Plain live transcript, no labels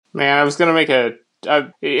Man, I was gonna make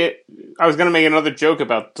another joke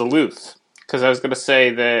about Duluth because I was gonna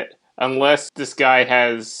say that unless this guy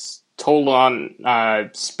has told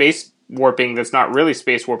on space warping that's not really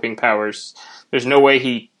space warping powers, there's no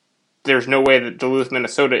way that Duluth,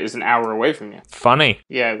 Minnesota is an hour away from you. Funny.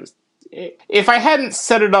 Yeah, if I hadn't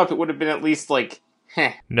set it up, it would have been at least like,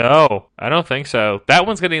 heh. No, I don't think so. That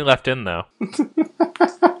one's getting left in, though.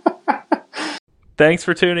 Thanks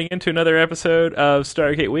for tuning in to another episode of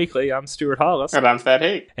Stargate Weekly. I'm Stuart Hollis. And I'm Thad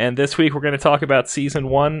Haig. And this week we're going to talk about Season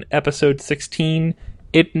 1, Episode 16,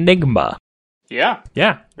 Enigma. Yeah.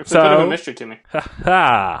 Yeah. It's a bit of a mystery to me.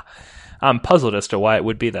 I'm puzzled as to why it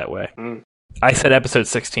would be that way. I said Episode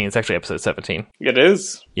 16. It's actually Episode 17. It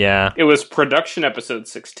is. Yeah. It was production Episode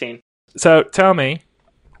 16. So, tell me,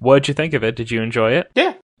 what did you think of it? Did you enjoy it?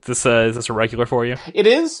 Yeah. Is this a regular for you? It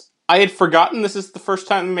is. I had forgotten this is the first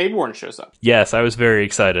time Mayborn shows up. Yes, I was very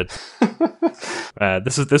excited.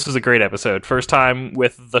 This was a great episode. First time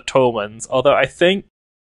with the Tolmans. Although I think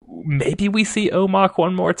maybe we see Omak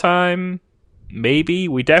one more time. Maybe.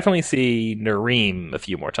 We definitely see Nareem a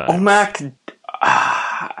few more times. Omak,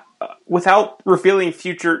 without revealing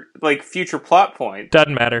future plot points.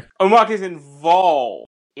 Doesn't matter. Omak is involved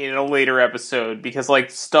in a later episode because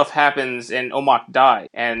stuff happens and Omak died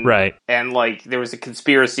and right, and there was a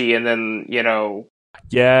conspiracy and then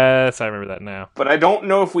yes, I remember that now, but I don't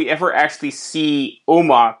know if we ever actually see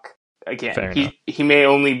Omak again. Fair enough. He may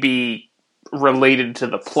only be related to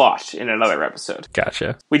the plot in another episode.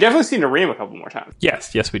 Gotcha. We definitely see Nareem a couple more times.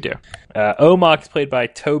 Yes we do. Omak is played by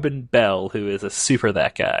Tobin Bell, who is a super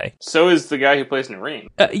that guy. So is the guy who plays Nareem.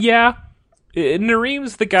 Yeah.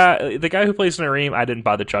 Nareem's the guy who plays Nareem. I didn't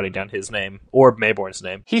bother jotting down his name or Mayborn's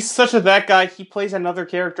name. He's such a that guy. He plays another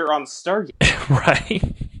character on Stargate.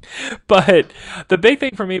 Right. But the big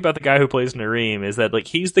thing for me about the guy who plays Nareem is that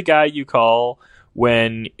he's the guy you call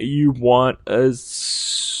when you want a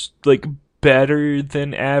better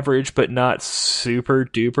than average but not super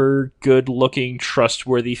duper good looking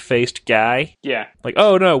trustworthy faced guy. Yeah.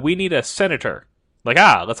 Oh no, we need a senator.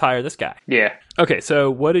 Let's hire this guy. Yeah. Okay,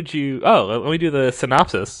 so what did you... Oh, let me do the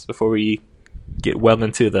synopsis before we get well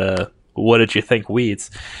into the what did you think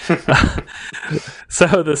weeds.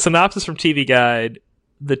 So the synopsis from TV Guide: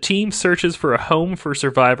 the team searches for a home for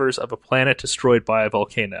survivors of a planet destroyed by a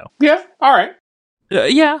volcano. Yeah, all right.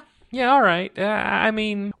 Yeah, all right. I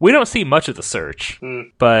mean, we don't see much of the search,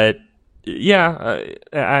 but yeah,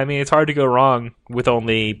 I mean, it's hard to go wrong with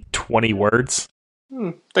only 20 words.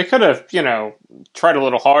 They could have, tried a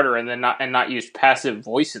little harder and not used passive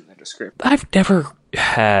voice in the description. I've never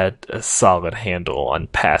had a solid handle on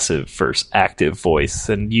passive versus active voice,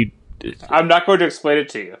 and I'm not going to explain it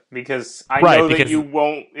to you because I know that you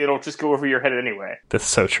won't. It'll just go over your head anyway. That's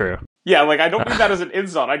so true. Yeah, I don't mean that as an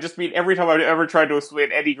insult. I just mean every time I've ever tried to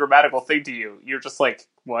explain any grammatical thing to you, you're just like,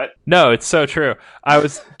 what? No, it's so true. I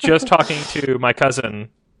was just talking to my cousin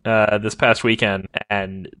this past weekend,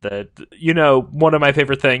 and one of my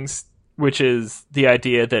favorite things, which is the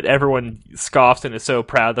idea that everyone scoffs and is so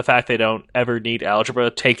proud of the fact they don't ever need algebra.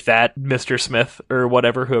 Take that, Mr. Smith, or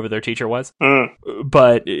whoever their teacher was.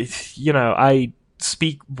 But, I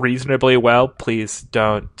speak reasonably well. Please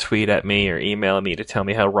don't tweet at me or email me to tell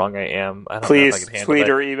me how wrong I am. I don't know if I can handle tweet it.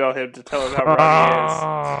 or email him to tell him how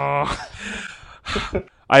wrong he is.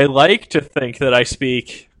 I like to think that I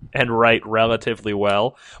speak and write relatively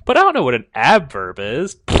well, but I don't know what an adverb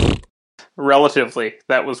is. Relatively.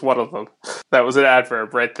 That was one of them. That was an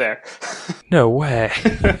adverb right there. No way.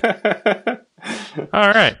 All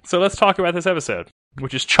right, so let's talk about this episode,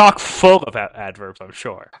 which is chock full of adverbs, I'm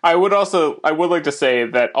sure. I would like to say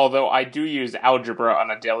that although I do use algebra on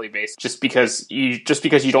a daily basis, just because you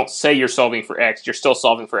don't say you're solving for X, you're still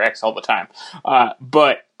solving for X all the time.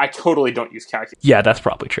 But I totally don't use calculus. Yeah, that's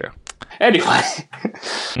probably true. Anyway.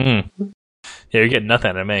 Yeah, you're getting nothing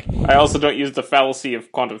out of me. I also don't use the fallacy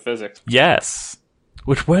of quantum physics. Yes.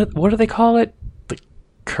 Which, what do they call it? The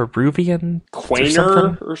Caruvian?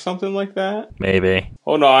 Quainer or something like that? Maybe.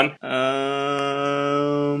 Hold on.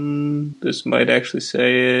 This might actually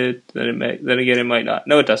say it. Then again, it might not.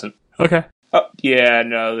 No, it doesn't. Okay. Oh, yeah,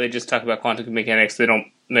 no, they just talk about quantum mechanics. They don't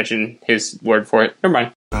mention his word for it. Never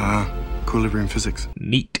mind. Equilibrium physics.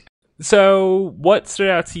 Neat. So, what stood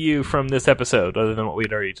out to you from this episode, other than what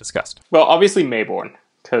we'd already discussed? Well, obviously Mayborn,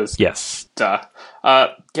 because... Yes. Duh.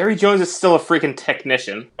 Gary Jones is still a freaking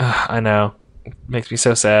technician. I know. It makes me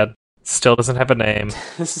so sad. Still doesn't have a name.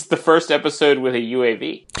 This is the first episode with a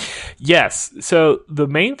UAV. Yes. So, the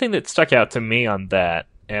main thing that stuck out to me on that,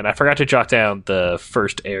 and I forgot to jot down the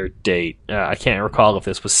first air date. I can't recall if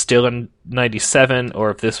this was still in 97 or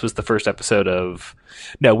if this was the first episode of...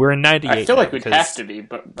 No, we're in 98. I feel like we'd because... have to be,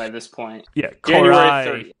 but by this point. Yeah, January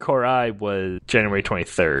 30th. Korai was January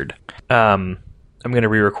 23rd. I'm going to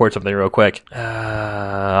re-record something real quick.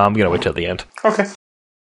 I'm going to wait till the end. Okay.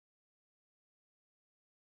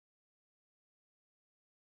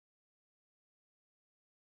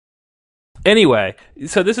 Anyway,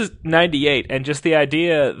 so this is 98, and just the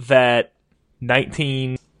idea that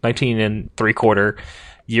 19 and three-quarter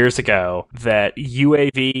years ago, that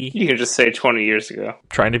UAV... You could just say 20 years ago.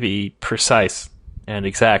 Trying to be precise and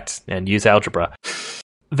exact and use algebra.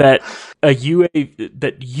 That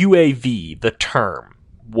UAV, the term,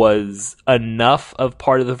 was enough of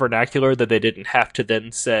part of the vernacular that they didn't have to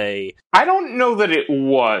then say... I don't know that it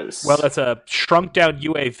was. Well, that's a shrunk-down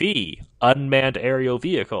UAV, unmanned aerial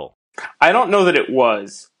vehicle. I don't know that it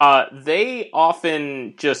was. It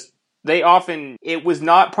was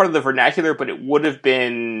not part of the vernacular, but it would have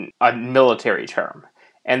been a military term.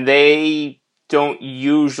 And they don't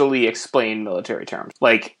usually explain military terms,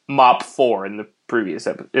 like MOP 4 in the previous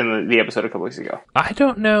in the episode a couple weeks ago. I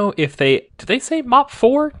don't know if did they say MOP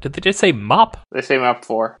 4? Did they just say MOP? They say MOP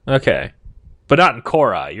 4. Okay. But not in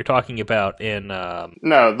Korai. You're talking about in...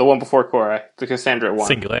 No, the one before Korai. The Cassandra one.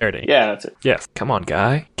 Singularity. Yeah, that's it. Yes. Come on,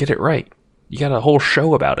 guy. Get it right. You got a whole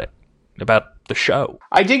show about it. About the show.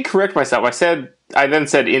 I did correct myself. I then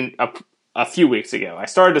said in a few weeks ago. I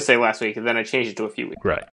started to say last week, and then I changed it to a few weeks.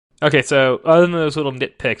 Right. Okay, so other than those little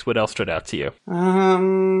nitpicks, what else stood out to you?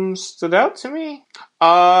 Stood out to me?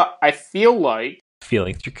 I feel like...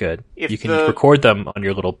 Feelings are good. If you can record them on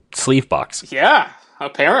your little sleeve box. Yeah,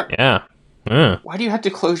 apparently. Yeah. Why do you have to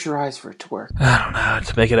close your eyes for it to work? I don't know,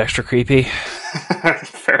 to make it extra creepy.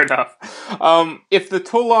 Fair enough. If the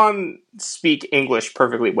Tolan speak English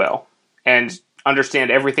perfectly well and understand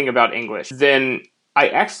everything about English, then I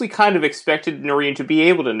actually kind of expected Noreen to be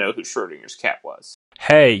able to know who Schrodinger's cat was.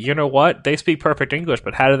 Hey, you know what? They speak perfect English,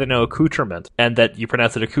 but how do they know accoutrement? And that you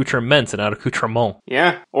pronounce it accoutrement and not accoutrement.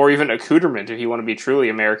 Yeah, or even accoutrement if you want to be truly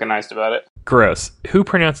Americanized about it. Gross. Who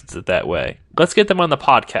pronounces it that way? Let's get them on the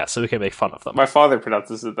podcast so we can make fun of them. My father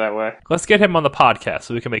pronounces it that way. Let's get him on the podcast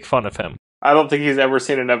so we can make fun of him. I don't think he's ever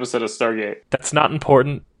seen an episode of Stargate. That's not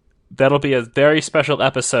important. That'll be a very special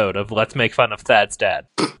episode of Let's Make Fun of Thad's Dad.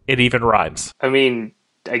 It even rhymes. I mean,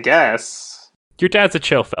 I guess... Your dad's a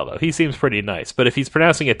chill fellow. He seems pretty nice, but if he's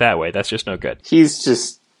pronouncing it that way, that's just no good. He's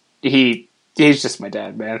just my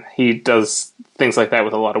dad, man. He does things like that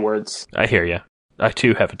with a lot of words. I hear you. I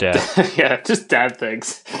too have a dad. Yeah, just dad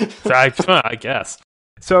things. I guess.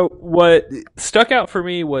 So what stuck out for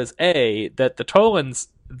me was that the Tolans,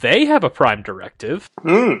 they have a prime directive,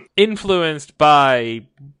 influenced by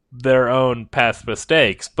their own past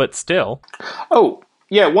mistakes, but still. Oh,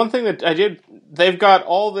 yeah, one thing that I did, they've got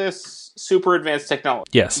all this super advanced technology.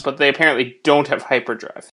 Yes. But they apparently don't have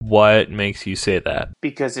hyperdrive. What makes you say that?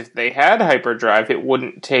 Because if they had hyperdrive, it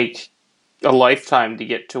wouldn't take a lifetime to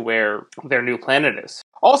get to where their new planet is.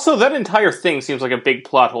 Also, that entire thing seems like a big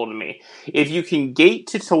plot hole to me. If you can gate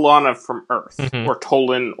to Talana from Earth, or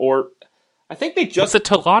Tolan, or... I think they just... Was it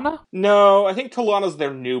Talana? No, I think Talana's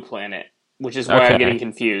their new planet, which is why I'm getting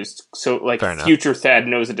confused. So, like, future Thad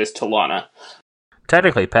knows it is Talana.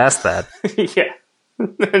 Technically past that. Yeah.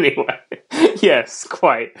 Anyway. Yes,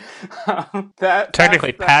 quite.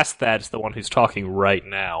 Technically past that is the one who's talking right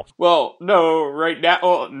now. Well, no, right now...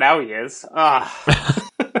 Well, now he is.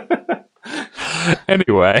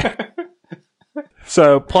 Anyway.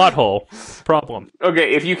 So, plot hole. Problem.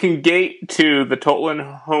 Okay, if you can gate to the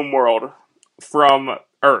Tolan homeworld from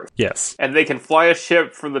Earth. Yes. And they can fly a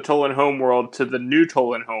ship from the Tolan homeworld to the new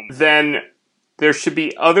Tolan home. Then there should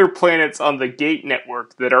be other planets on the gate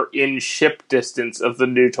network that are in ship distance of the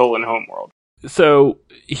new Tolan homeworld. So,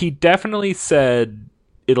 he definitely said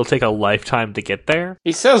it'll take a lifetime to get there?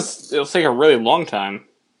 He says it'll take a really long time.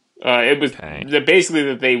 It was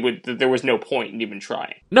basically that there was no point in even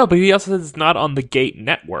trying. No, but he also says it's not on the gate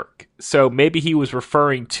network. So maybe he was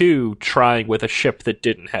referring to trying with a ship that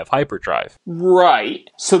didn't have hyperdrive. Right.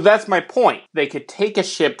 So that's my point. They could take a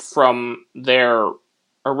ship from their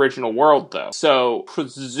original world, though. So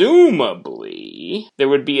presumably there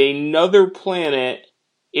would be another planet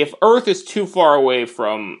if Earth is too far away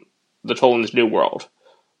from the Tolan's new world,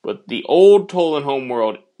 but the old Tolan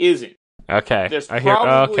homeworld isn't. Okay, There's I hear.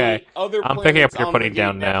 Okay, other I'm picking up what you're on putting the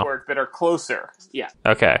down now. That are closer. Yeah.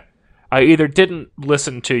 Okay, I either didn't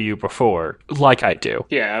listen to you before, like I do.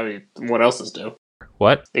 Yeah, I mean, what else is new?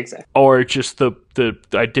 What? Exactly. Or just the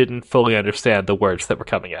I didn't fully understand the words that were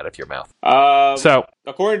coming out of your mouth. So,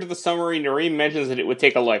 according to the summary, Nareem mentions that it would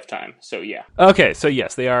take a lifetime. So, yeah. Okay, so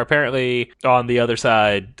yes, they are apparently on the other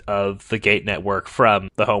side of the gate network from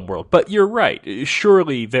the homeworld. But you're right.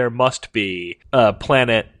 Surely there must be a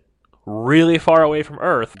planet really far away from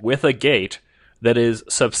Earth with a gate that is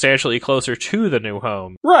substantially closer to the new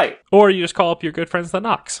home. Right. Or you just call up your good friends, the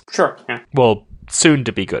Nox. Sure. Yeah. Well, soon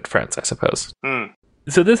to be good friends, I suppose. Mm.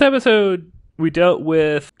 So this episode, we dealt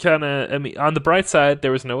with on the bright side,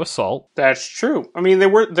 there was no assault. That's true. I mean, there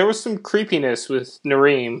was some creepiness with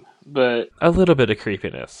Nareem, but... A little bit of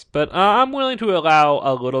creepiness. But I'm willing to allow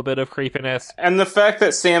a little bit of creepiness. And the fact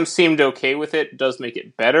that Sam seemed okay with it does make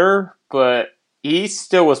it better, but he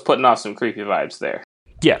still was putting off some creepy vibes there.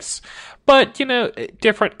 Yes. But,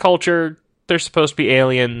 different culture, they're supposed to be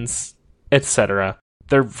aliens, etc.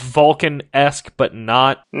 They're Vulcan-esque, but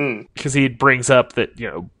not, because he brings up that,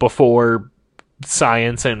 before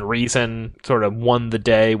science and reason sort of won the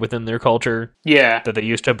day within their culture. Yeah. That they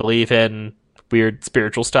used to believe in weird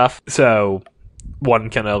spiritual stuff. So one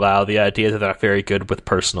can allow the idea that they're not very good with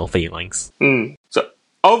personal feelings. So,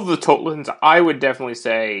 of the Tolans, I would definitely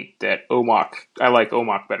say that I like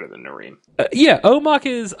Omok better than Nareem. Yeah, Omok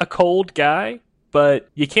is a cold guy, but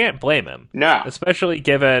you can't blame him. No. Especially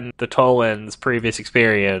given the Tolans' previous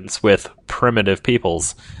experience with primitive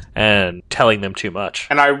peoples and telling them too much.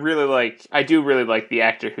 And I do really like the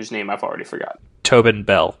actor whose name I've already forgotten. Tobin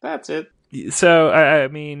Bell. That's it. So,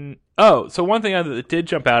 so one thing that did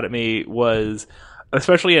jump out at me was,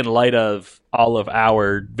 especially in light of all of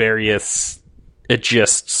our various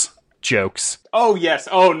Aegists jokes. Oh, yes.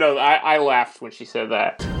 Oh, no, I laughed when she said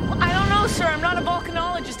that. Well, I don't know, sir. I'm not a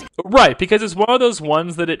volcanologist. Right, because it's one of those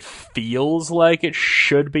ones that it feels like it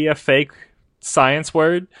should be a fake science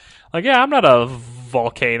word. Like, yeah, I'm not a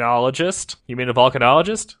volcanologist. You mean a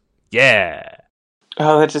volcanologist? Yeah.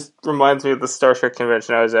 Oh, that just reminds me of the Star Trek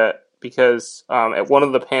convention I was at, because at one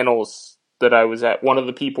of the panels that I was at, one of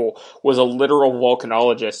the people was a literal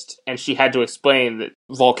volcanologist, and she had to explain that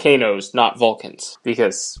volcanoes, not Vulcans,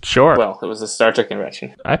 because, sure, well, it was a Star Trek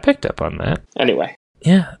convention. I picked up on that. Anyway.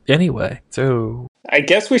 Yeah, anyway. So I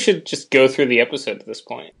guess we should just go through the episode at this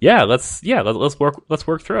point. Yeah, let's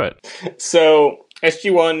work through it. So,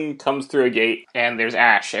 SG-1 comes through a gate, and there's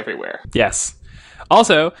ash everywhere. Yes.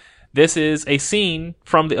 Also, this is a scene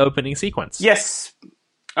from the opening sequence. Yes.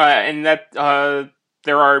 And that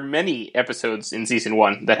there are many episodes in Season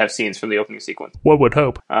 1 that have scenes from the opening sequence. One would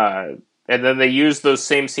hope. And then they use those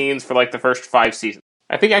same scenes for, the first 5 seasons.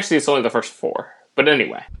 I think, actually, it's only the first 4. But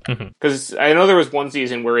anyway. Because I know there was one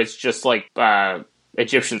season where it's just,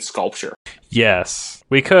 Egyptian sculpture. Yes.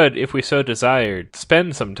 We could, if we so desired,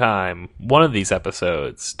 spend some time, one of these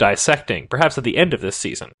episodes, dissecting, perhaps at the end of this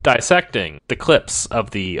season, dissecting the clips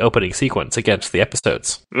of the opening sequence against the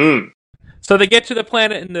episodes. So they get to the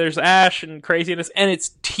planet, and there's ash and craziness, and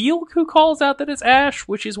it's Teal'c who calls out that it's ash,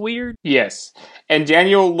 which is weird. Yes. And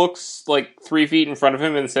Daniel looks, 3 feet in front of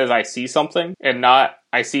him and says, I see something, and not,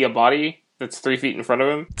 I see a body that's 3 feet in front of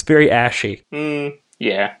him. It's very ashy.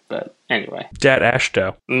 Yeah, but anyway. Dat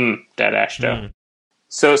Ashto. Dat Ashto.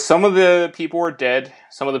 So some of the people are dead,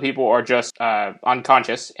 some of the people are just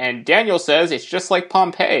unconscious, and Daniel says it's just like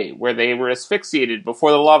Pompeii, where they were asphyxiated before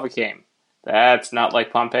the lava came. That's not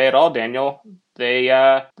like Pompeii at all, Daniel. They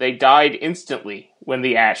died instantly when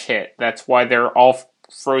the ash hit. That's why they're all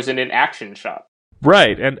frozen in action shot.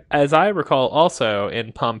 Right, and as I recall also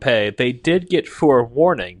in Pompeii, they did get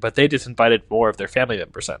forewarning, but they just invited more of their family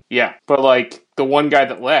members in. Yeah, but the one guy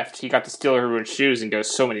that left, he got to steal everyone's shoes and go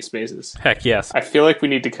so many spaces. Heck yes. I feel like we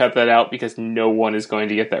need to cut that out because no one is going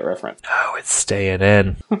to get that reference. Oh, it's staying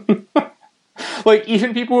in.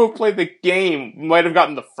 Even people who played the game might have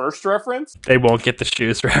gotten the first reference. They won't get the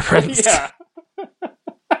shoes reference. Yeah.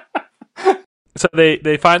 So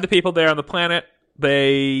they find the people there on the planet.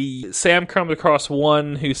 Sam comes across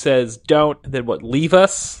one who says, don't, and then what, leave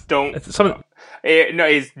us? No, it's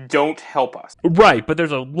don't help us. Right, but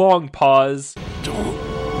there's a long pause. Don't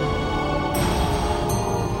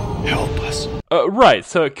help us. Right,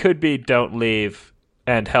 so it could be don't leave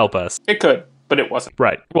and help us. It could, but it wasn't.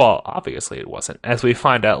 Right. Well, obviously it wasn't, as we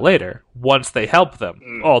find out later, once they help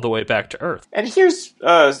them all the way back to Earth. And here's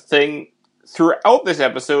a thing. Throughout this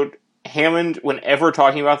episode, Hammond, whenever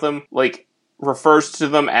talking about them, refers to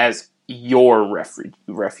them as your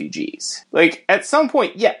refugees. At some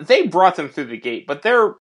point, yeah, they brought them through the gate, but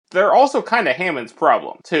they're they're also kind of Hammond's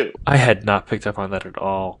problem, too. I had not picked up on that at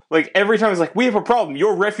all. Like, every time it's like, we have a problem,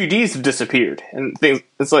 your refugees have disappeared. And things,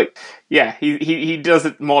 it's like, yeah, he does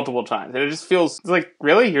it multiple times. And it just feels, it's like,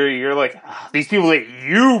 really? You're like, these people that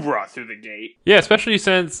you brought through the gate. Yeah, especially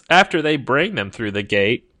since after they bring them through the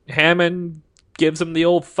gate, Hammond gives them the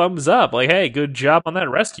old thumbs up. Like, hey, good job on that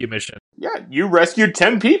rescue mission. Yeah, you rescued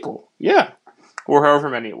 10 people. Yeah. Or however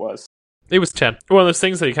many it was. It was 10. One of those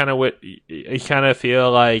things that you kind of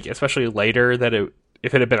feel like, especially later, that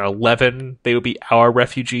if it had been 11, they would be our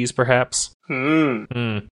refugees, perhaps.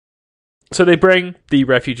 So they bring the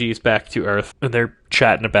refugees back to Earth, and they're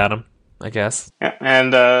chatting about them, I guess. Yeah,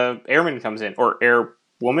 and Airman comes in. Or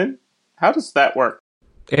Airwoman? How does that work?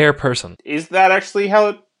 Air person. Is that actually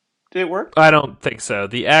how it works? I don't think so.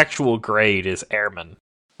 The actual grade is airman.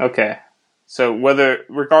 Okay. So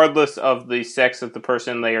regardless of the sex of the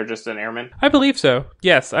person, they are just an airman? I believe so.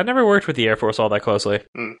 Yes, I never worked with the Air Force all that closely.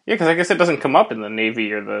 Yeah, because I guess it doesn't come up in the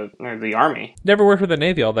Navy or the Army. Never worked with the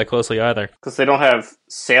Navy all that closely either. Because they don't have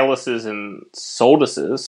Salises and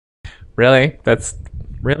Soldices. Really?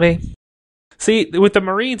 Really? See, with the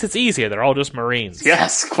Marines, it's easier. They're all just Marines.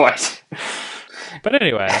 Yes, quite. But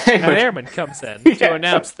anyway, an airman comes in to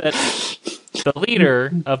announce that the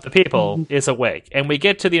leader of the people is awake. And we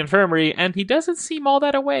get to the infirmary, and he doesn't seem all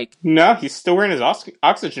that awake. No, he's still wearing his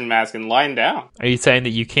oxygen mask and lying down. Are you saying that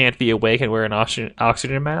you can't be awake and wear an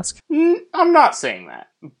oxygen mask? I'm not saying that.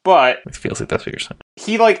 But it feels like that's what you're saying.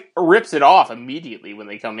 He, rips it off immediately when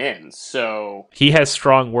they come in, so... He has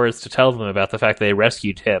strong words to tell them about the fact that they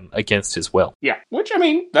rescued him against his will. Yeah, which,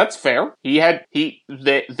 that's fair. They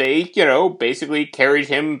basically carried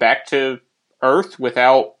him back to Earth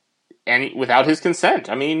without his consent.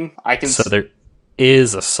 So there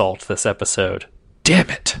is assault this episode.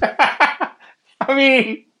 Damn it.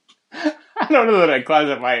 I don't know that I'd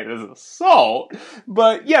classify it as assault,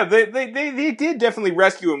 but yeah, they did definitely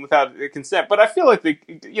rescue him without consent, but I feel like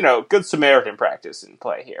good Samaritan practice in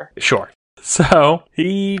play here. Sure. So,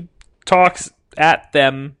 he talks at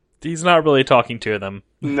them. He's not really talking to them.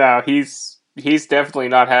 No, he's definitely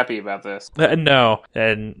not happy about this. No,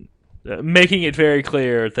 and making it very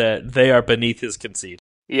clear that they are beneath his conceit.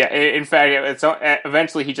 Yeah, in fact,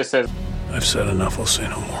 eventually he just says, I've said enough, I'll say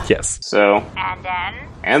no more. Yes. So...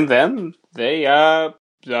 And then they,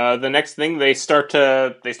 the next thing, they start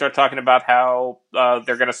talking about how,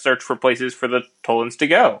 they're gonna search for places for the Tolans to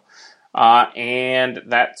go. And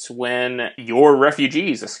that's when your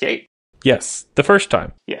refugees escape. Yes, the first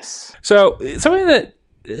time. Yes. So, something that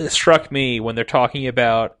struck me when they're talking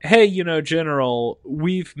about, hey, General,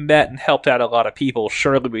 we've met and helped out a lot of people.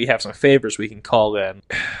 Surely we have some favors we can call in.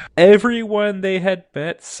 Everyone they had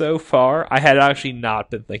met so far, I had actually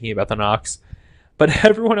not been thinking about the Nox, but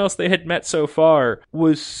everyone else they had met so far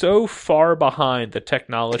was so far behind the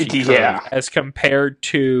technology curve as compared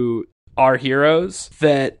to our heroes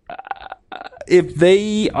that if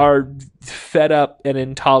they are fed up and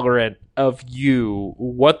intolerant of you,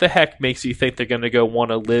 what the heck makes you think they're going to go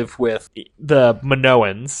want to live with the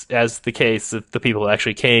Minoans, as the case of the people that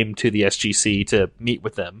actually came to the SGC to meet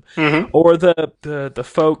with them, or the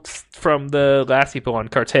folks from the last people on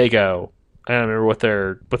Cartago? I don't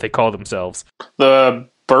remember what they call themselves. The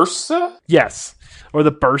Bursa? Yes. Or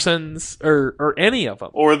the Bursans, or any of them.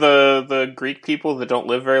 Or the Greek people that don't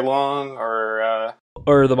live very long,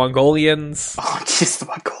 or the Mongolians. Oh, jeez, the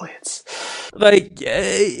Mongolians.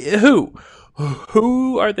 Who?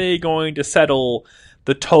 Who are they going to settle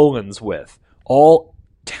the Tolans with? All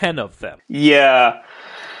 10 of them. Yeah.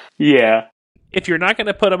 If you're not going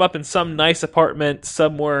to put them up in some nice apartment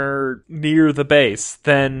somewhere near the base,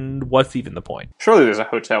 then what's even the point? Surely there's a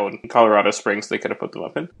hotel in Colorado Springs they could have put them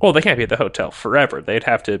up in. Well, they can't be at the hotel forever. They'd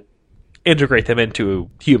have to integrate them into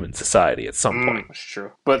human society at some point. That's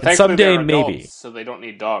true. But someday, adults, maybe. So they don't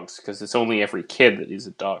need dogs, because it's only every kid that is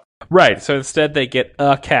a dog. Right, so instead they get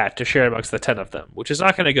a cat to share amongst the 10 of them, which is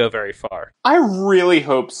not going to go very far. I really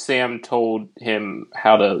hope Sam told him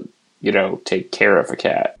how to, take care of a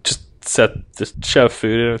cat. Just shove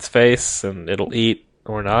food in its face and it'll eat,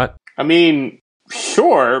 or not.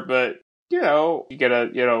 Sure, but you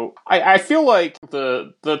gotta, I feel like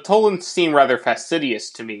the Tolans seem rather fastidious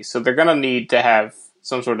to me, so they're gonna need to have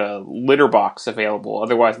some sort of litter box available.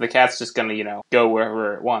 Otherwise, the cat's just gonna, go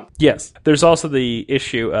wherever it wants. Yes. There's also the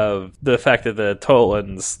issue of the fact that the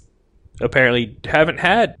Tolans apparently haven't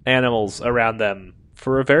had animals around them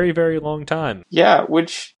for a very, very long time. Yeah,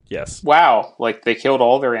 which... Yes. Wow. They killed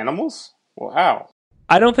all their animals? Wow.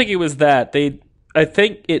 I don't think it was that. I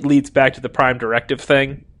think it leads back to the Prime Directive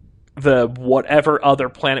thing, the whatever other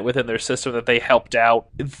planet within their system that they helped out,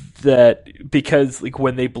 that because like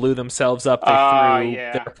when they blew themselves up, they threw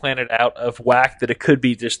their planet out of whack, that it could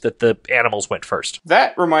be just that the animals went first.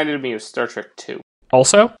 That reminded me of Star Trek 2.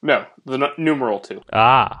 Also? No, the numeral 2.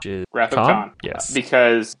 Wrath of Khan. Yes.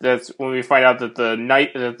 Because that's when we find out that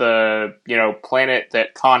the planet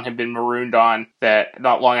that Khan had been marooned on, that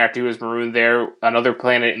not long after he was marooned there, another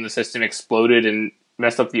planet in the system exploded and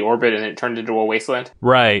messed up the orbit, and it turned into a wasteland.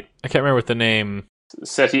 Right. I can't remember what the name...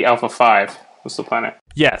 Ceti Alpha 5 was the planet.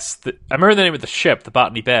 Yes. I remember the name of the ship, the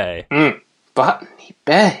Botany Bay. Botany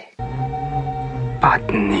Bay.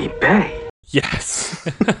 Botany Bay. Yes.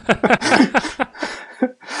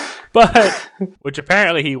 But, which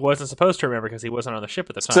apparently he wasn't supposed to remember because he wasn't on the ship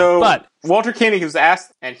at the time. So, Walter Koenig was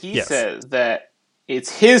asked, and he says that it's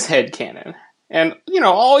his headcanon, and,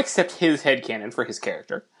 I'll accept his headcanon for his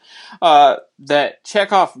character, that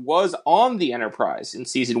Chekhov was on the Enterprise in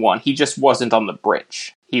Season 1, he just wasn't on the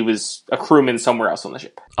bridge. He was a crewman somewhere else on the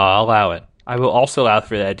ship. I'll allow it. I will also allow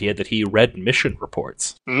for the idea that he read mission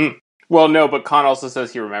reports. Well, no, but Khan also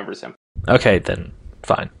says he remembers him. Okay, then,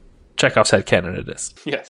 fine. Chekhov's headcanon it is.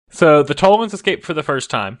 Yes. So, the Tolmans escape for the first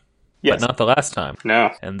time, yes, but not the last time.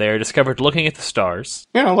 No. And they're discovered looking at the stars.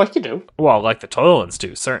 Like you do. Well, like the Tolmans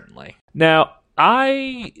do, certainly. Now,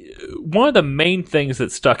 one of the main things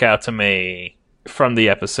that stuck out to me from the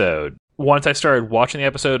episode, once I started watching the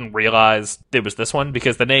episode and realized it was this one,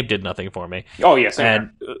 because the name did nothing for me. Oh, yes.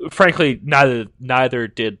 And frankly, neither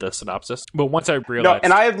did the synopsis. But once I realized... No,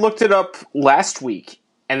 and I had looked it up last week,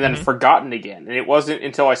 and then forgotten again. And it wasn't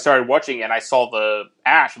until I started watching and I saw the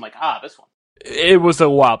ash, I'm like, this one. It was a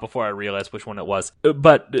while before I realized which one it was.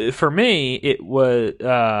 But for me, it was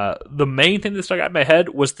the main thing that stuck out in my head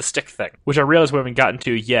was the stick thing, which I realize we haven't gotten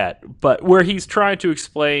to yet. But where he's trying to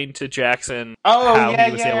explain to Jackson how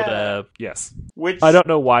he was able to... Yes. Which... I don't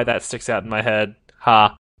know why that sticks out in my head.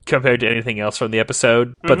 Compared to anything else from the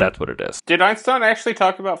episode, but that's what it is. Did Einstein actually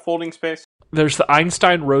talk about folding space? There's the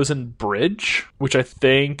Einstein-Rosen bridge, which I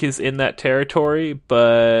think is in that territory,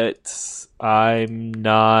 but I'm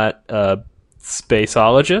not a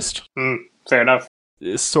spaceologist. Fair enough.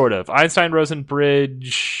 Sort of. Einstein-Rosen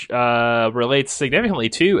bridge relates significantly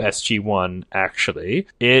to SG-1, actually.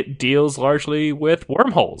 It deals largely with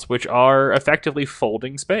wormholes, which are effectively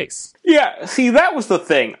folding space. Yeah, see, that was the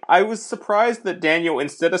thing. I was surprised that Daniel,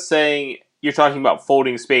 instead of saying you're talking about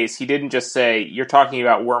folding space, he didn't just say you're talking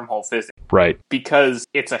about wormhole physics. Right. Because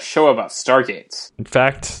it's a show about Stargates. In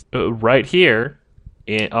fact, right here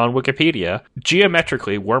on Wikipedia,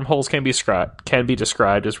 geometrically, wormholes can be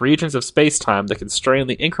described as regions of space-time that constrain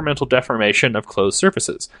the incremental deformation of closed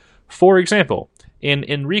surfaces. For example, in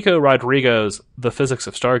Enrico Rodrigo's The Physics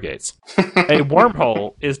of Stargates, a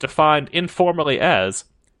wormhole is defined informally as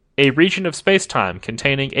a region of space-time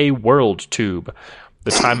containing a world tube,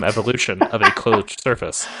 the time evolution of a closed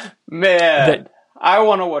surface. Man, I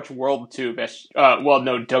want to watch World Tube.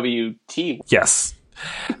 WT. Yes.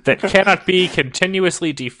 That cannot be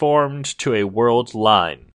continuously deformed to a world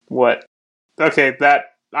line. What? Okay,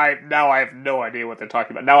 now I have no idea what they're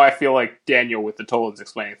talking about. Now I feel like Daniel with the Tolans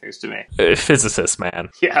explaining things to me. Physicist, man.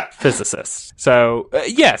 Yeah. Physicist. So,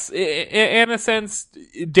 yes, in a sense,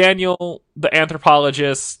 Daniel, the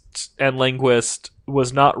anthropologist and linguist,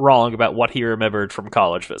 was not wrong about what he remembered from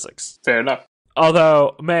college physics. Fair enough.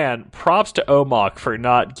 Although, man, props to Omok for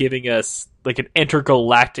not giving us like an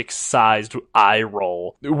intergalactic-sized eye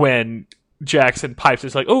roll when Jackson pipes.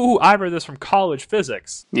 It's like, oh, I read this from college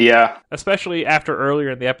physics. Yeah. Especially after earlier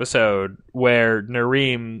in the episode where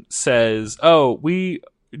Nareem says, oh, we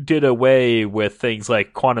did away with things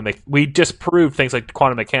like we disproved things like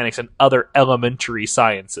quantum mechanics and other elementary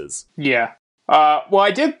sciences. Yeah. Well,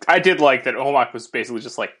 I did like that Omok was basically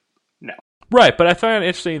just like, no. Right, but I found it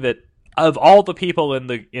interesting that of all the people in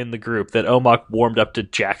the group, that Omok warmed up to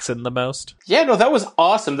Jackson the most. Yeah, no, that was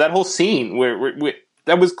awesome. That whole scene where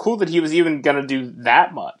that was cool that he was even gonna do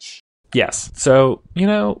that much. Yes. So,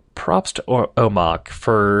 props to Omok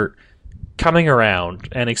for coming around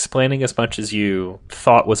and explaining as much as you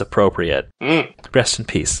thought was appropriate. Rest in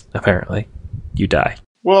peace, apparently. You die.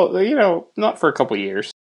 Well, not for a couple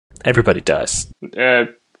years. Everybody dies.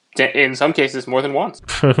 In some cases, more than once.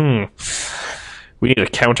 We need a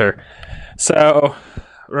counter. So,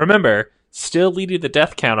 remember, still leading the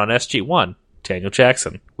death count on SG-1, Daniel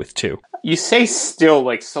Jackson, with 2. You say still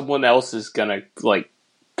like someone else is gonna,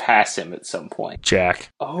 pass him at some point.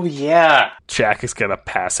 Jack. Oh, yeah. Jack is gonna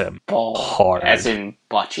pass him. Hard. As in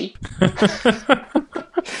Butchie.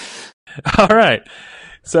 Alright.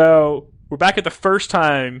 So, we're back at the first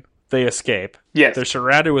time they escape. Yes. They're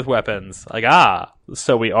surrounded with weapons.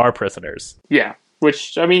 So we are prisoners. Yeah.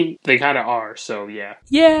 Which, I mean, they kind of are, so yeah.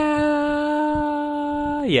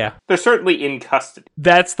 Yeah. They're certainly in custody.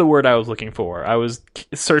 That's the word I was looking for. I was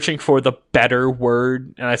searching for the better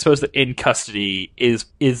word, and I suppose that in custody is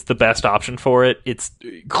the best option for it. It's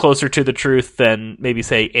closer to the truth than maybe,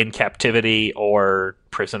 say, in captivity or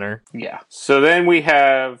prisoner. Yeah. So then we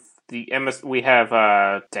have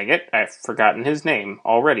dang it, I've forgotten his name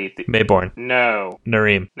already. Mayborn. No.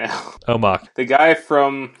 Nareem. No. Omok. The guy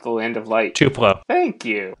from the Land of Light. Tuplo. Thank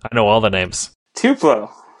you. I know all the names. Tuplo.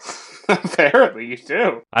 Apparently you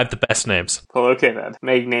do. I have the best names. Well, okay then.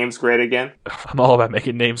 Make names great again. I'm all about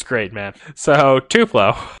making names great, man. So,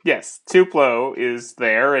 Tuplo. Yes, Tuplo is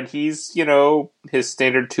there, and he's, his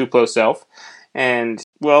standard Tuplo self. And,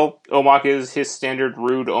 well, Omok is his standard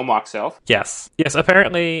rude Omok self. Yes,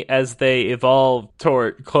 apparently, as they evolved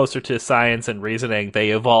toward closer to science and reasoning,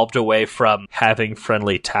 they evolved away from having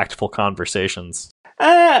friendly, tactful conversations.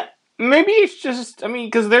 Maybe it's just,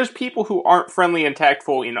 because there's people who aren't friendly and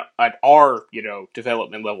tactful at our,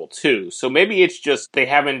 development level too. So maybe it's just they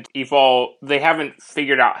haven't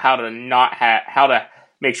figured out how to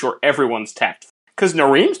make sure everyone's tactful. Because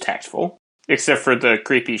Nareem's tactful, except for the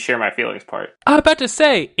creepy share my feelings part. I was about to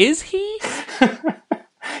say, is he?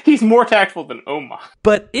 He's more tactful than Omok.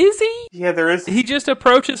 But is he? Yeah, there is. He just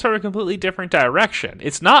approaches from a completely different direction.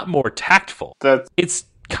 It's not more tactful. It's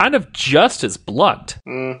kind of just as blunt.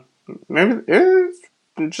 Maybe it's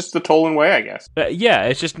just the Tolan way, I guess. Yeah,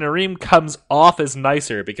 it's just Nareem comes off as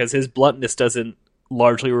nicer because his bluntness doesn't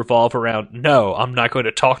largely revolve around, no, I'm not going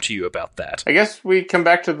to talk to you about that. I guess we come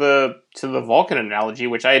back to the Vulcan analogy,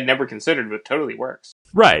 which I had never considered, but totally works.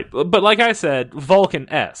 Right, but like I said,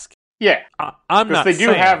 Vulcan-esque. Yeah. I'm not Because they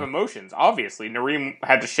do Sam. have emotions, obviously. Nareem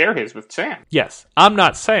had to share his with Sam. Yes, I'm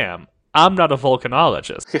not Sam. I'm not a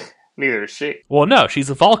volcanologist. Neither is she. Well, no, she's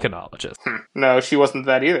a volcanologist. No, she wasn't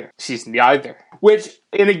that either. She's neither. Which,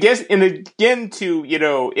 and again to,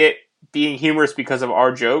 it being humorous because of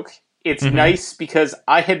our joke, it's nice because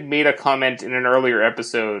I had made a comment in an earlier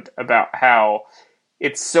episode about how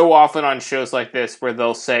it's so often on shows like this where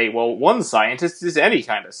they'll say, well, one scientist is any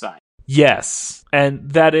kind of scientist. Yes, and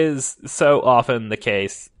that is so often the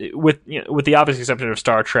case, with the obvious exception of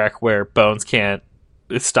Star Trek, where Bones can't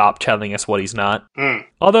stop telling us what he's not.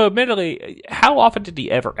 Although, admittedly, how often did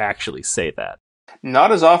he ever actually say that?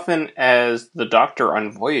 Not as often as the Doctor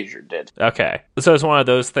on Voyager did. Okay. So it's one of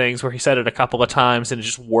those things where he said it a couple of times and it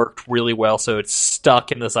just worked really well, so it's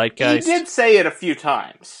stuck in the zeitgeist. He did say it a few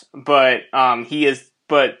times, but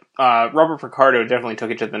Robert Picardo definitely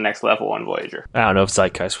took it to the next level on Voyager. I don't know if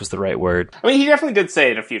zeitgeist was the right word. I mean, he definitely did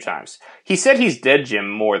say it a few times. He said he's dead,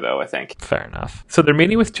 Jim, more, though, I think. Fair enough. So they're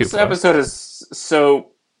meeting with Tuplo. This episode is...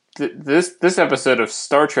 So, this episode of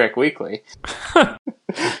Star Trek Weekly...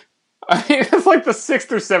 I mean, it's like the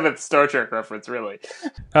 6th or 7th Star Trek reference, really.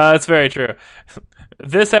 That's very true.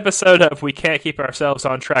 This episode of We Can't Keep Ourselves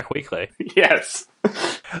on Track Weekly. Yes.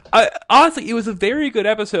 Honestly, it was a very good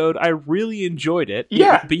episode. I really enjoyed it.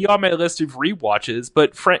 Yeah. It would be on my list of rewatches,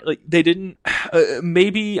 but frankly, they didn't...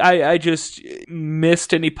 maybe I just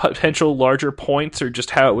missed any potential larger points or just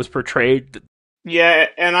how it was portrayed. Yeah,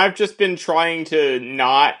 and I've just been trying to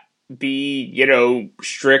not be,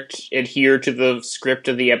 strict, adhere to the script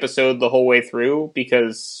of the episode the whole way through,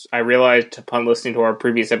 because I realized upon listening to our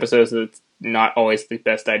previous episodes that it's not always the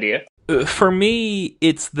best idea. For me,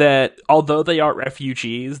 it's that although they are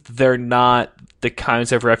refugees, they're not the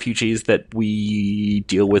kinds of refugees that we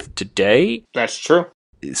deal with today. That's true.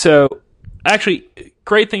 So, actually,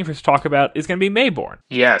 great thing for us to talk about is going to be Mayborn.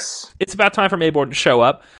 Yes. It's about time for Mayborn to show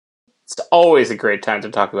up. It's always a great time to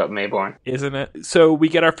talk about Mayborn. Isn't it? So we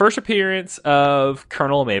get our first appearance of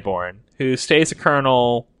Colonel Mayborn, who stays a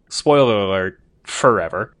colonel, spoiler alert,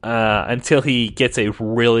 forever, until he gets a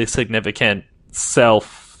really significant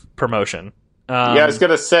self-promotion. I was going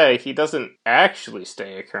to say, he doesn't actually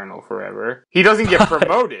stay a colonel forever. He doesn't get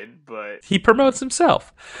promoted, but... He promotes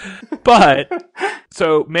himself. But,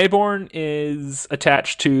 so Mayborn is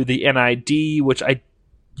attached to the NID, which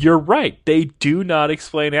you're right, they do not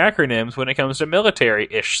explain acronyms when it comes to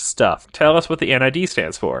military-ish stuff. Tell us what the NID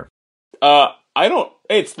stands for.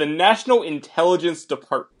 It's the National Intelligence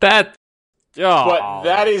Department. But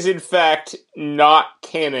that is, in fact, not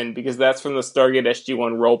canon, because that's from the Stargate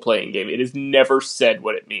SG-1 role-playing game. It is never said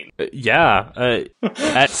what it means.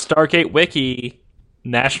 At Stargate Wiki,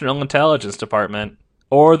 National Intelligence Department,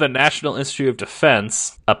 or the National Institute of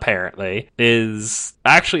Defense, apparently, is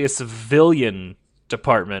actually a civilian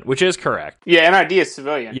department, which is correct. Yeah, NID is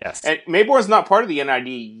civilian. Yes. And Mayborn's not part of the NID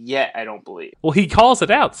yet, I don't believe. Well, he calls it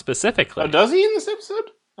out specifically. Oh, does he in this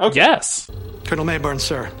episode? Okay. Yes. Colonel Mayburn,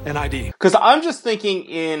 sir. NID. Because I'm just thinking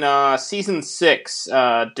in Season 6,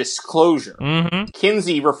 Disclosure,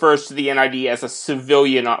 Kinsey refers to the NID as a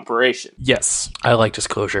civilian operation. Yes. I like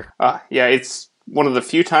Disclosure. Yeah, it's one of the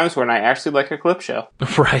few times when I actually like a clip show.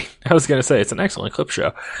 Right. I was going to say, it's an excellent clip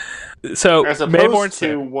show. So, As opposed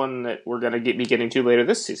to one that we're going to be getting to later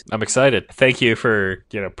this season. I'm excited. Thank you for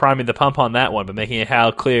priming the pump on that one, but making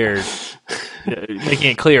it clear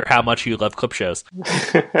how much you love clip shows.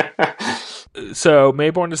 So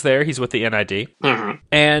Mayborn is there. He's with the NID,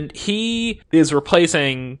 and he is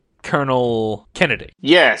replacing Colonel Kennedy.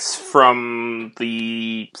 Yes, from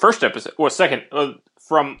the first episode, or second,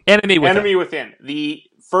 from Enemy Within, the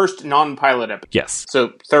first non-pilot episode. Yes.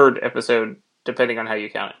 So third episode, depending on how you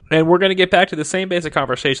count it. And we're going to get back to the same basic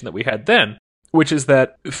conversation that we had then, which is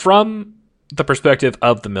that from the perspective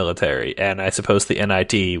of the military, and I suppose the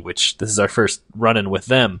NID, which this is our first run-in with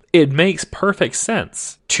them, it makes perfect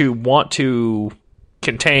sense to want to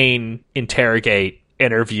contain, interrogate,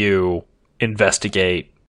 interview,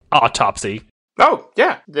 investigate, autopsy. Oh,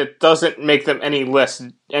 yeah. That doesn't make them any less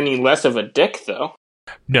of a dick, though.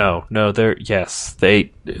 No, they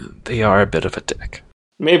are a bit of a dick.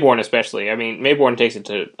 Mayborn especially. I mean, Mayborn takes it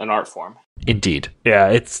to an art form. Indeed. Yeah,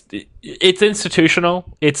 it's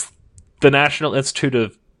institutional. It's the National Institute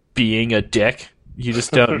of Being a Dick. You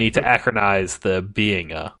just don't need to acronize the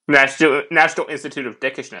being a... National Institute of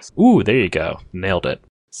Dickishness. Ooh, there you go. Nailed it.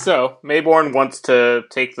 So, Mayborn wants to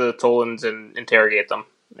take the Tolans and interrogate them,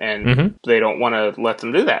 and they don't want to let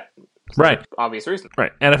them do that. Right. For obvious reasons.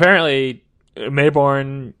 Right. And apparently,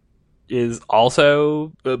 Mayborn is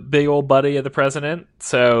also a big old buddy of the president,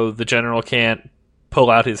 so the general can't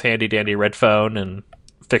pull out his handy-dandy red phone and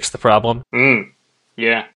fix the problem.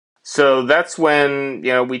 Yeah. So that's when,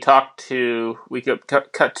 we cut to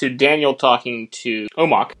Daniel talking to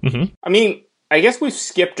Omok. I mean, I guess we've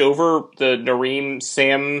skipped over the Nareem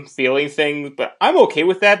Sam feeling thing, but I'm okay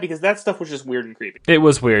with that because that stuff was just weird and creepy. It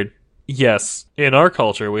was weird. Yes, in our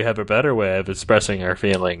culture, we have a better way of expressing our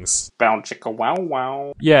feelings. Bow chicka wow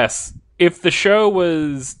wow. Yes. If the show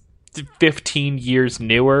was 15 years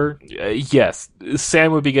newer, yes,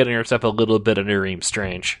 Sam would be getting herself a little bit of Nareem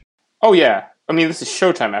Strange. Oh, yeah. I mean, this is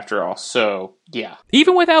Showtime after all, so yeah.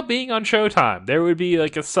 Even without being on Showtime, there would be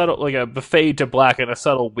like a buffet to black and a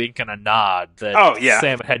subtle wink and a nod that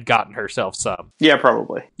Sam had gotten herself some. Yeah,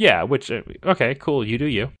 probably. Yeah, which, okay, cool, you do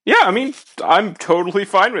you. Yeah, I mean, I'm totally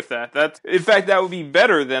fine with that. In fact, that would be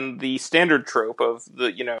better than the standard trope of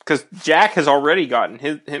because Jack has already gotten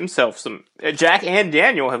himself some... Jack and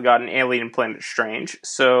Daniel have gotten Alien Planet Strange,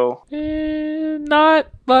 so... Not,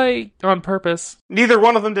 on purpose. Neither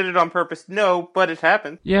one of them did it on purpose, no, but it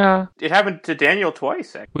happened. Yeah. It happened to Daniel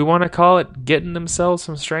twice, actually. We want to call it getting themselves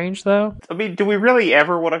some strange, though? I mean, do we really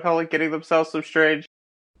ever want to call it getting themselves some strange?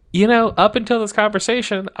 Up until this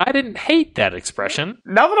conversation, I didn't hate that expression.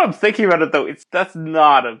 Now that I'm thinking about it, though, that's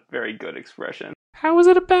not a very good expression. How is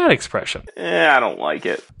it a bad expression? I don't like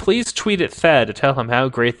it. Please tweet at Fed to tell him how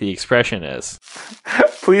great the expression is.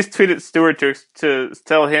 Please tweet at Stuart to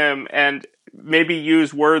tell him, and maybe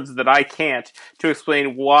use words that I can't to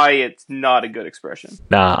explain why it's not a good expression.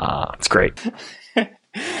 Nah, it's great.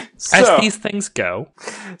 As these things go.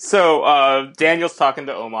 So, Daniel's talking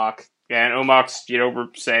to Omok, and Omok's,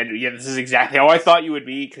 said, this is exactly how I thought you would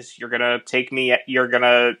be, because you're gonna take me, you're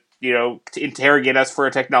gonna, to interrogate us for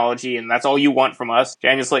a technology, and that's all you want from us.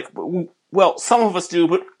 Daniel's like, well, some of us do,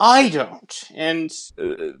 but I don't. And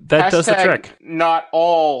that does the trick. Not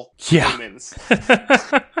all humans.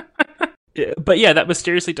 But yeah, that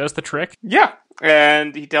mysteriously does the trick. Yeah,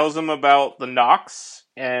 and he tells them about the Nox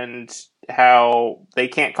and how they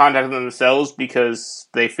can't contact them themselves because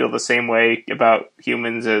they feel the same way about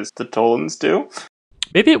humans as the Tolans do.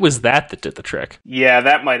 Maybe it was that did the trick. Yeah,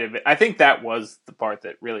 that might have been. I think that was the part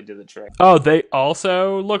that really did the trick. Oh, they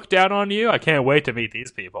also look down on you? I can't wait to meet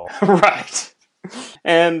these people. Right.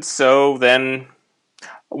 And so then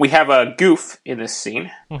we have a goof in this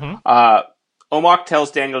scene. Omok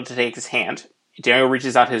tells Daniel to take his hand. Daniel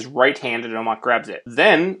reaches out his right hand and Omok grabs it.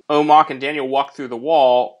 Then Omok and Daniel walk through the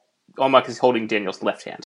wall. Omok is holding Daniel's left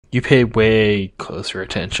hand. You pay way closer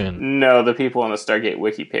attention. No, the people on the Stargate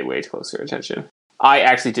Wiki pay way closer attention. I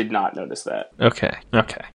actually did not notice that. Okay.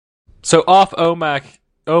 So off Omok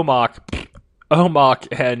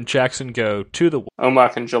and Jackson go to the wall.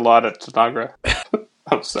 Omok and Gelada Tanagra.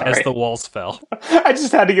 I'm sorry. As the walls fell. I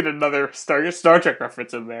just had to get another Star Trek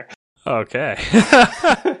reference in there. Okay.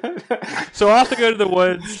 So off to go to the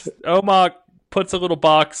woods. Omok puts a little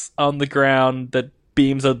box on the ground that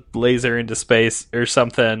beams a laser into space or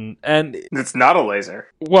something. And it's not a laser.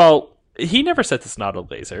 Well, He never said it's not a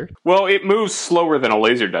laser. Well, it moves slower than a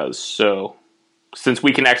laser does, so since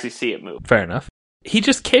we can actually see it move. Fair enough. He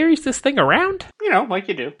just carries this thing around? Like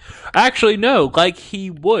you do. Actually, no, like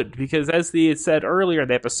he would, because as they said earlier in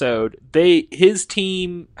the episode, his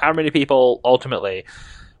team, how many people ultimately,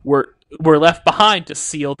 were left behind to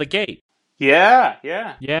seal the gate. Yeah.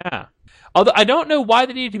 Yeah. Although I don't know why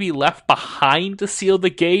they needed to be left behind to seal the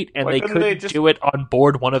gate, and Why they couldn't couldn't they just- do it on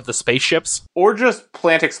board one of the spaceships. Or just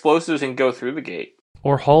plant explosives and go through the gate.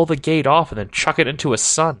 Or haul the gate off and then chuck it into a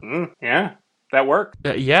sun. Yeah, that worked.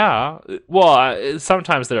 Yeah. Well,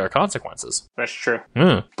 sometimes there are consequences. That's true.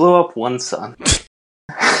 Mm. Blow up one sun.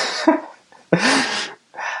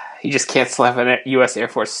 You just can't slap a U.S. Air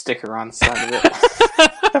Force sticker on the side of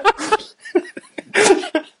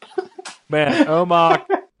it. Man, Omok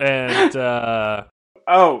and...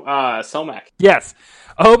 Selmac. Yes,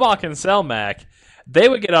 Omok and Selmac, they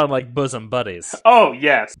would get on like bosom buddies. Oh,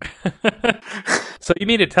 yes. So you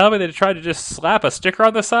mean to tell me they tried to just slap a sticker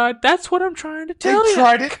on the side? That's what I'm trying to tell you.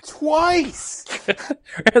 tried it twice.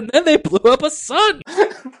 And then they blew up a sun.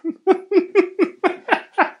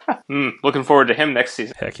 Looking forward to him next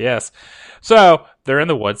season. Heck yes. So they're in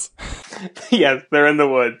the woods, Yes, they're in the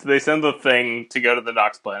woods. They send the thing to go to the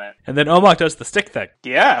Nox planet. and then Omok does the stick thing.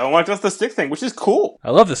 Yeah, Omok does the stick thing, which is cool.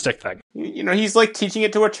 I love the stick thing. He's like teaching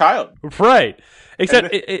it to a child. Right. Except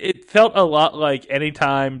it felt a lot like any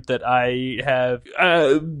time that I have...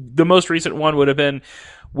 the most recent one would have been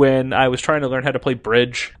when I was trying to learn how to play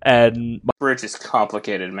bridge, and... Bridge is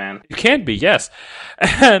complicated, man. It can be, yes.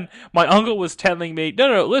 And my uncle was telling me,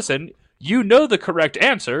 no, listen, you know the correct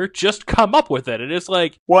answer, just come up with it. And it's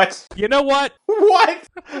like, What? you know what? What?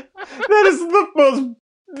 That is the most...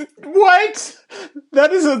 What?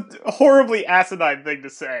 That is a horribly asinine thing to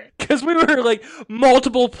say. Because we were like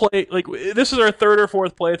this is our third or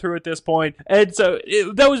fourth playthrough at this point, and so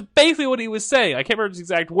that was basically what he was saying. I can't remember his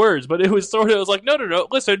exact words, but it was sort of, it was like, no,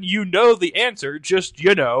 listen, you know the answer, just,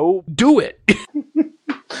 do it.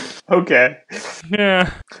 Okay.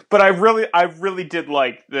 Yeah. But I really did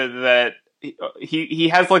like that he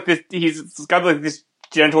has like this, he's got like this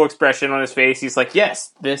gentle expression on his face. He's like,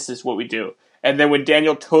 yes, this is what we do. And then when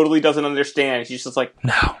Daniel totally doesn't understand, he's just like,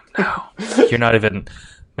 No. You're not even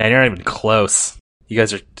close. You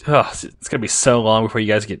guys are, it's going to be so long before you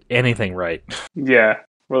guys get anything right. yeah.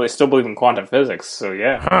 Well, they still believe in quantum physics, so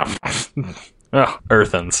yeah.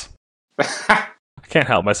 Earthens. I can't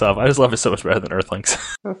help myself. I just love it so much better than Earthlings.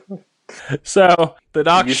 So, the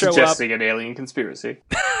Nox You show up. suggesting an alien conspiracy.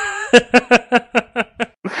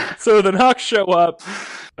 So the Nox show up.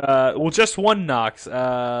 Just one Nox.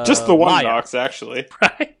 Just the one Laya, Nox, actually.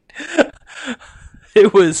 right?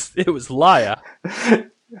 It was Laya.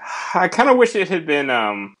 I kind of wish it had been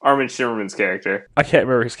Armin Shimmerman's character. I can't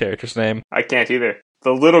remember his character's name. I can't either.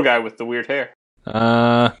 The little guy with the weird hair.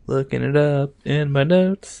 Looking it up in my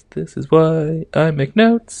notes. This is why I make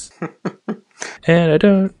notes. And I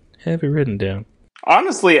don't have it written down.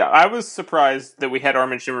 Honestly, I was surprised that we had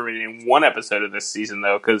Armin Shimmerman in one episode of this season,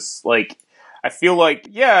 though, because, I feel like,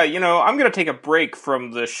 I'm going to take a break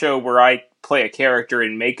from the show where I play a character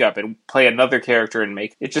in makeup and play another character in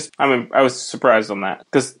makeup. I was surprised on that,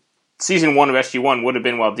 because season 1 of SG-1 would have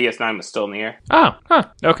been while DS9 was still in the air. Oh,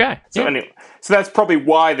 okay. So Yeah. anyway, so that's probably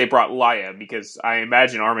why they brought Laya, because I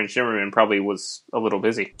imagine Armin Shimmerman probably was a little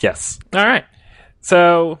busy. Yes. All right.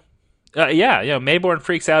 So, Mayborn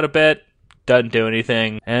freaks out a bit, doesn't do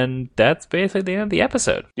anything, and that's basically the end of the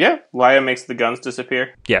episode. Yeah, Laya makes the guns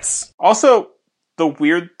disappear. Yes. Also, the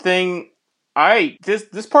weird thing,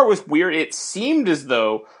 this part was weird. It seemed as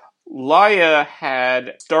though Laya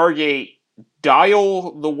had Stargate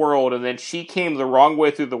dial the world, and then she came the wrong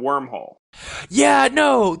way through the wormhole. Yeah,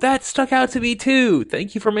 no, that stuck out to me too.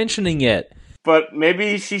 Thank you for mentioning it. But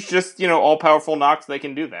maybe she's just, all-powerful Nox, they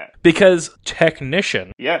can do that. Because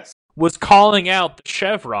Technician Yes. was calling out the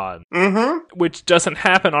chevron, Mm-hmm. which doesn't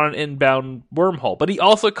happen on an inbound wormhole. But he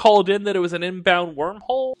also called in that it was an inbound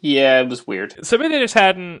wormhole. Yeah, it was weird. So maybe they just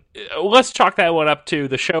hadn't... Let's chalk that one up to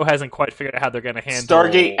the show hasn't quite figured out how they're going to handle...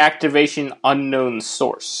 Stargate activation unknown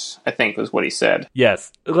source, I think was what he said.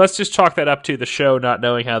 Yes. Let's just chalk that up to the show not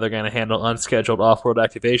knowing how they're going to handle unscheduled off-world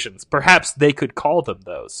activations. Perhaps they could call them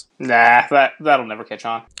those. Nah, that'll never catch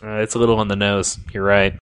on. It's a little on the nose. You're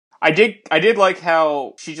right. I did like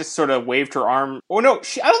how she just sort of waved her arm. Oh no,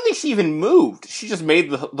 I don't think she even moved. She just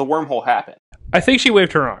made the wormhole happen. I think she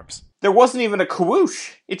waved her arms. There wasn't even a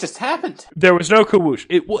kawoosh. It just happened. There was no kawoosh.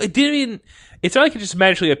 It didn't even... It's not like it just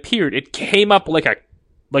magically appeared. It came up like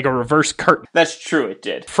a reverse curtain That's true, it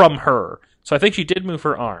did. from her. So I think she did move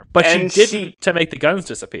her arm. But And she didn't to make the guns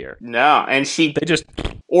disappear. No, and They just...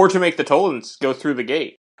 or to make the Tolans go through the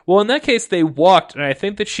gate. Well, in that case, they walked, and I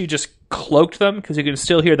think that she just cloaked them, because you can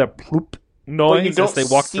still hear the ploop But you noise don't as they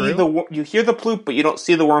walk see through. you hear the ploop, but you don't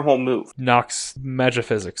see the wormhole move. Nox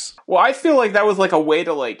Magiphysics. Well, I feel like that was like a way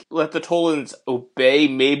to like let the Tolans obey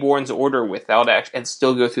Mayborn's order without action and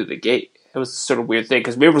still go through the gate. It was a sort of weird thing,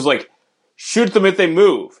 because Mayborn was like, shoot them if they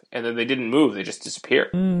move, and then they didn't move, they just disappear.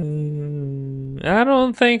 I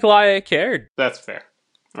don't think Laia cared. That's fair.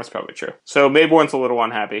 That's probably true. So Mayborn's a little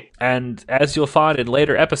unhappy. And as you'll find in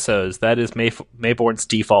later episodes, that is Mayborn's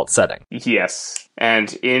default setting. Yes.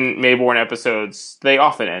 And in Mayborn episodes, they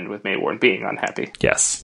often end with Mayborn being unhappy.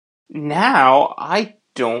 Yes. Now, I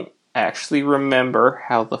don't actually remember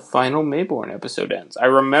how the final Mayborn episode ends. I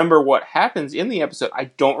remember what happens in the episode. I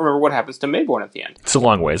don't remember what happens to Mayborn at the end. It's a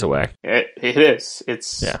long ways away. It is.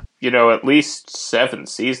 It's, at least 7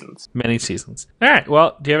 seasons. Many seasons. All right.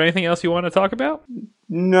 Well, do you have anything else you want to talk about?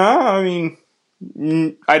 No, I mean,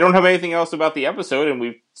 I don't have anything else about the episode, and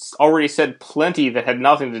we've already said plenty that had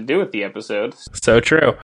nothing to do with the episode. So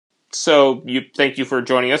true. So, thank you for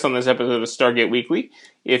joining us on this episode of Stargate Weekly.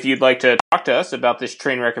 If you'd like to talk to us about this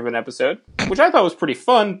train wreck of an episode, which I thought was pretty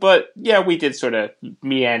fun, but yeah, we did sort of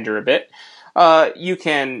meander a bit, you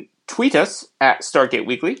can tweet us at Stargate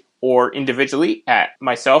Weekly, or individually at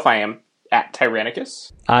myself. I am at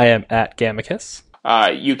Tyrannicus. I am at Gamicus.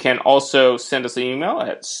 You can also send us an email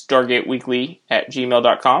at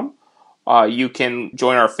stargateweekly@gmail.com. You can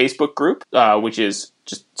join our Facebook group, which is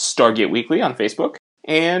just Stargate Weekly on Facebook.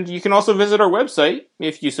 And you can also visit our website,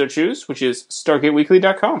 if you so choose, which is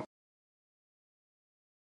stargateweekly.com.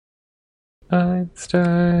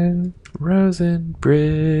 Einstein,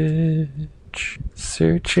 Rosenbridge,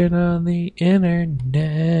 searching on the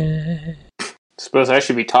internet. Suppose I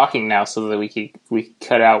should be talking now so that we can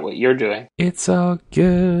cut out what you're doing. It's all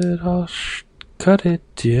good, I'll cut it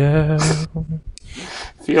down.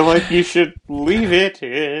 Feel like you should leave it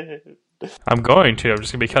in. I'm going to. I'm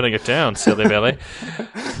just going to be cutting it down, silly Billy.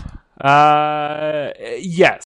 Yes.